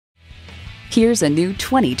Here's a new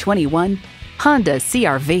 2021 Honda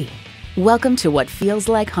CR-V. Welcome to what feels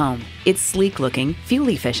like home. It's sleek-looking,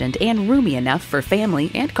 fuel-efficient, and roomy enough for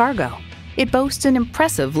family and cargo. It boasts an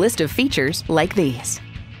impressive list of features like these: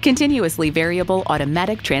 continuously variable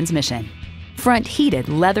automatic transmission, front heated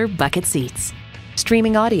leather bucket seats,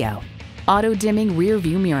 streaming audio, auto-dimming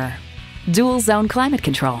rear-view mirror, dual-zone climate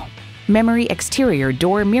control, memory exterior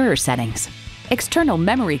door mirror settings, external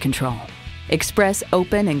memory control, express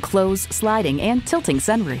open and close sliding and tilting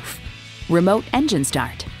sunroof, remote engine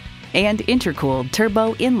start, and intercooled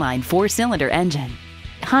turbo inline 4-cylinder engine.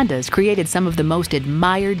 Honda's created some of the most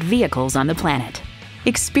admired vehicles on the planet.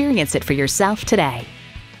 Experience it for yourself today.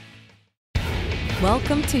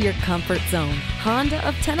 Welcome to your comfort zone. Honda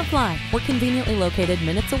of Tenafly. We're conveniently located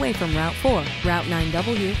minutes away from Route 4, Route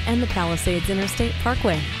 9W, and the Palisades Interstate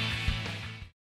Parkway.